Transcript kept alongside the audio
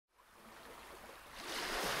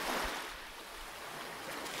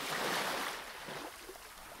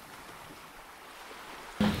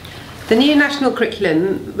The new national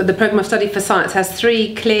curriculum, the Programme of Study for Science, has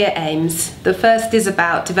three clear aims. The first is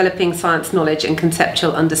about developing science knowledge and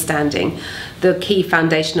conceptual understanding, the key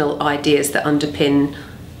foundational ideas that underpin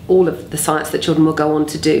all of the science that children will go on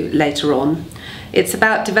to do later on. It's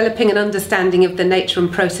about developing an understanding of the nature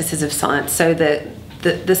and processes of science, so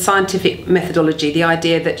the scientific methodology, the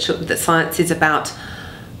idea that science is about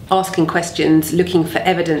asking questions, looking for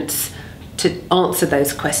evidence to answer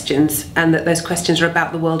those questions, and that those questions are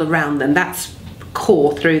about the world around them. That's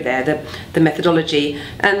core through there, the methodology.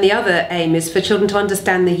 And the other aim is for children to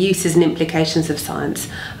understand the uses and implications of science.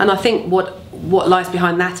 And I think what lies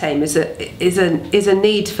behind that aim is a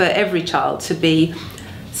need for every child to be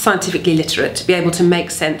scientifically literate, to be able to make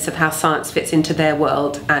sense of how science fits into their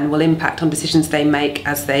world and will impact on decisions they make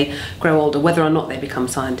as they grow older, whether or not they become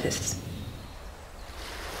scientists.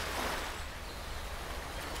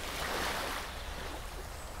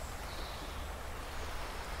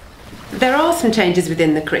 There are some changes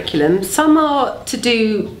within the curriculum. Some are to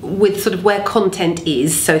do with sort of where content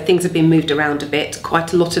is, so things have been moved around a bit.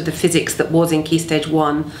 Quite a lot of the physics that was in Key Stage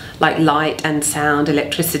 1, like light and sound,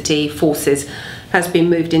 electricity, forces, has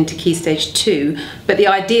been moved into Key Stage 2, but the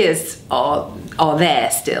ideas are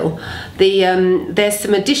there still. There's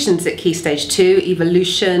some additions at Key Stage 2.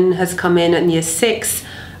 Evolution has come in at Year 6,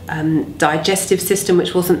 digestive system,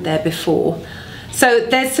 which wasn't there before. So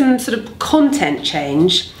there's some sort of content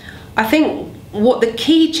change. I think what the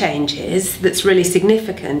key change is that's really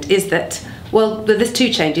significant is that, well, there's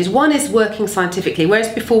two changes. One is working scientifically, whereas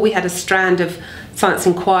before we had a strand of science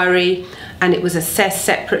inquiry and it was assessed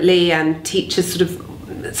separately and teachers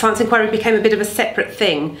science inquiry became a bit of a separate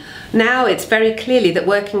thing. Now it's very clearly that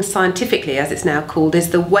working scientifically, as it's now called,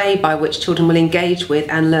 is the way by which children will engage with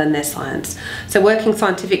and learn their science. So working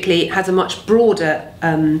scientifically has a much broader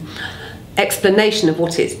explanation of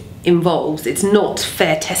what it involves. It's not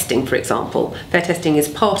fair testing, for example. Fair testing is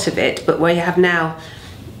part of it, but where you have now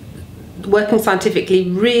working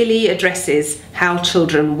scientifically really addresses how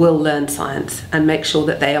children will learn science and make sure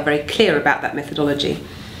that they are very clear about that methodology.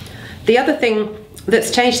 The other thing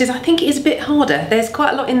that's changed is I think it is a bit harder. There's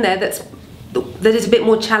quite a lot in there that is a bit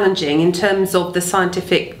more challenging in terms of the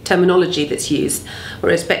scientific terminology that's used. We're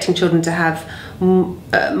expecting children to have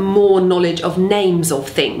more knowledge of names of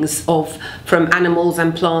things, from animals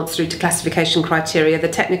and plants through to classification criteria. The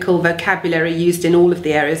technical vocabulary used in all of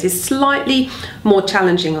the areas is slightly more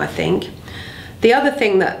challenging, I think. The other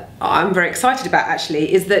thing that I'm very excited about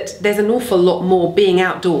actually is that there's an awful lot more being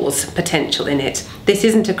outdoors potential in it. This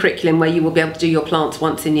isn't a curriculum where you will be able to do your plants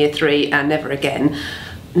once in Year 3 and never again.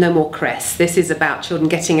 No more CRES. This is about children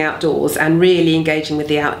getting outdoors and really engaging with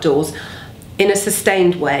the outdoors in a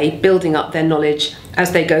sustained way, building up their knowledge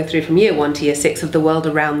as they go through from Year 1 to Year 6 of the world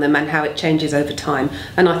around them and how it changes over time.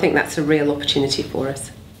 And I think that's a real opportunity for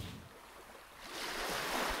us.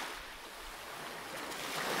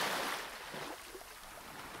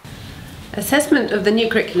 Assessment of the new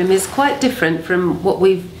curriculum is quite different from what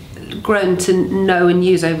we've grown to know and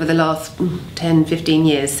use over the last 10, 15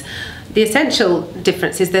 years. The essential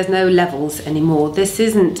difference is there's no levels anymore. This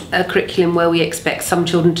isn't a curriculum where we expect some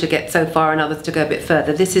children to get so far and others to go a bit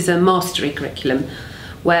further. This is a mastery curriculum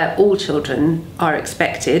where all children are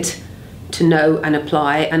expected to know and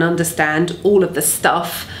apply and understand all of the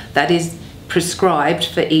stuff that is prescribed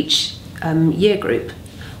for each year group,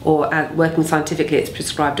 or working scientifically it's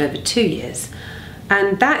prescribed over 2 years.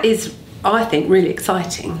 And that is, I think, really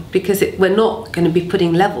exciting, because we're not going to be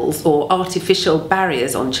putting levels or artificial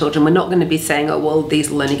barriers on children. We're not going to be saying, oh, well,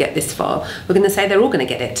 these will only get this far. We're going to say they're all going to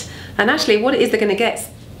get it. And actually what it is they're going to get is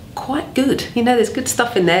quite good. You know, there's good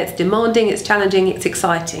stuff in there. It's demanding, it's challenging, it's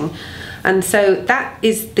exciting. And so that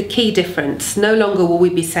is the key difference. No longer will we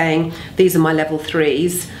be saying, these are my level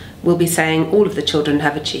 3s. We'll be saying all of the children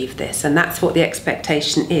have achieved this. And that's what the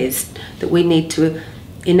expectation is, that we need to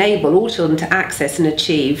enable all children to access and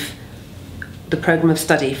achieve the programme of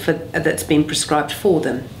study that's been prescribed for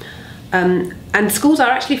them. And schools are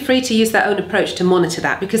actually free to use their own approach to monitor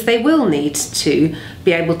that, because they will need to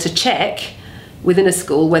be able to check within a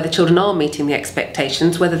school whether children are meeting the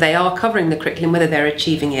expectations, whether they are covering the curriculum, whether they're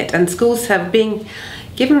achieving it. And schools have been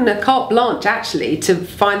given a carte blanche actually to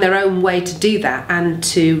find their own way to do that and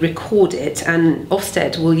to record it, and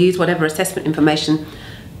Ofsted will use whatever assessment information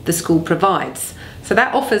the school provides. So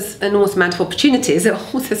that offers an enormous amount of opportunities.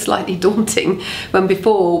 It's also slightly daunting when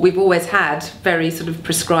before we've always had very sort of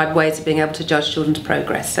prescribed ways of being able to judge children's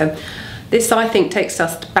progress. So this, I think, takes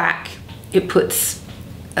us back. It puts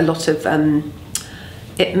a lot of,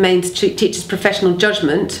 it means teachers' professional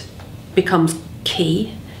judgment becomes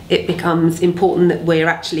key. it becomes important that we're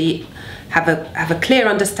actually have a clear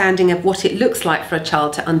understanding of what it looks like for a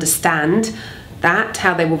child to understand that,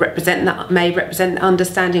 how they will represent that, may represent the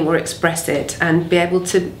understanding or express it, and be able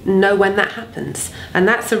to know when that happens. And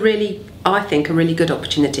that's I think, a really good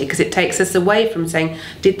opportunity, because it takes us away from saying,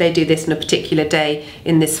 did they do this on a particular day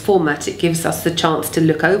in this format? It gives us the chance to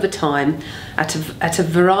look over time at a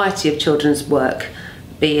variety of children's work,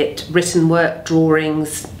 be it written work,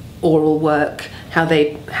 drawings, oral work, how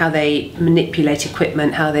they manipulate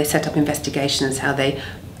equipment, how they set up investigations, how they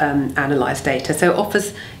analyse data. So it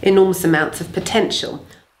offers enormous amounts of potential.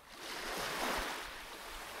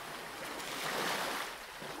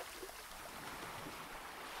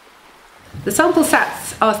 The sample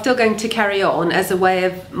sats are still going to carry on as a way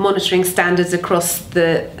of monitoring standards across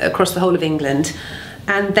the whole of England,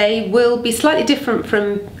 and they will be slightly different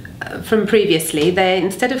from previously.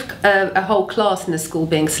 Instead of a whole class in a school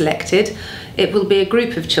being selected, it will be a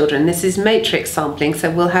group of children. This is matrix sampling, so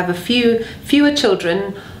we'll have fewer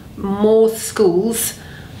children, more schools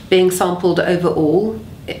being sampled overall,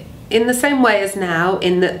 in the same way as now,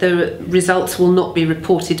 in that the results will not be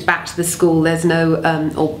reported back to the school. There's no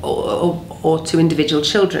or to individual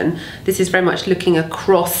children. This is very much looking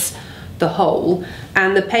across the whole,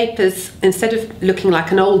 and the papers, instead of looking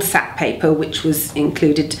like an old SAT paper, which was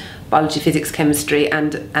included biology, physics, chemistry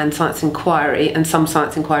and science inquiry, and some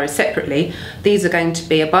science inquiry separately, these are going to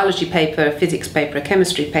be a biology paper, a physics paper, a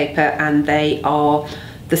chemistry paper, and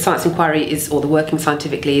the science inquiry or the working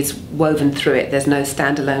scientifically is woven through it. There's no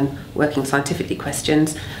standalone working scientifically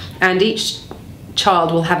questions, and each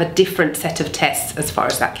child will have a different set of tests, as far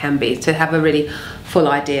as that can be, to have a really full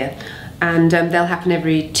idea, and they'll happen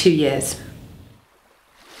every 2 years.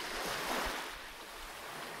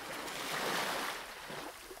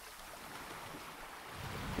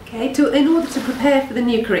 Okay, in order to prepare for the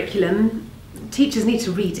new curriculum, teachers need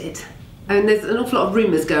to read it. And there's an awful lot of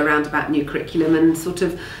rumours go around about new curriculum and sort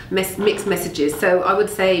of mixed messages. So I would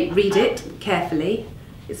say read it carefully.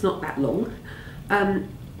 It's not that long.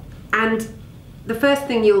 And the first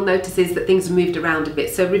thing you'll notice is that things have moved around a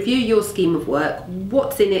bit. So review your scheme of work.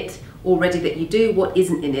 What's in it already that you do? What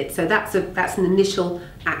isn't in it? So that's an initial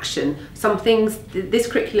action. Some things, this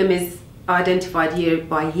curriculum is identified year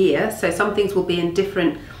by year. So some things will be in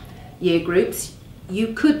different year groups.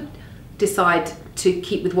 You could decide to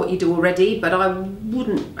keep with what you do already, but I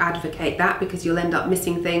wouldn't advocate that, because you'll end up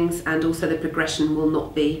missing things, and also the progression will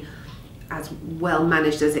not be as well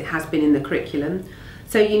managed as it has been in the curriculum.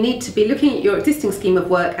 So you need to be looking at your existing scheme of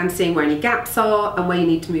work and seeing where any gaps are and where you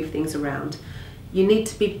need to move things around. You need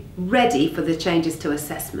to be ready for the changes to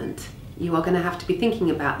assessment. You are going to have to be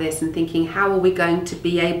thinking about this and thinking, how are we going to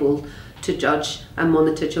be able to judge and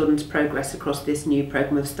monitor children's progress across this new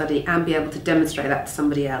programme of study and be able to demonstrate that to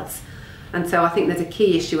somebody else. And so I think there's a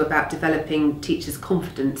key issue about developing teachers'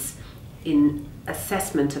 confidence in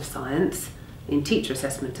assessment of science, in teacher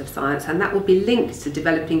assessment of science, and that will be linked to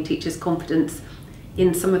developing teachers' confidence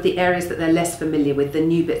in some of the areas that they're less familiar with, the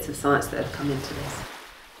new bits of science that have come into this.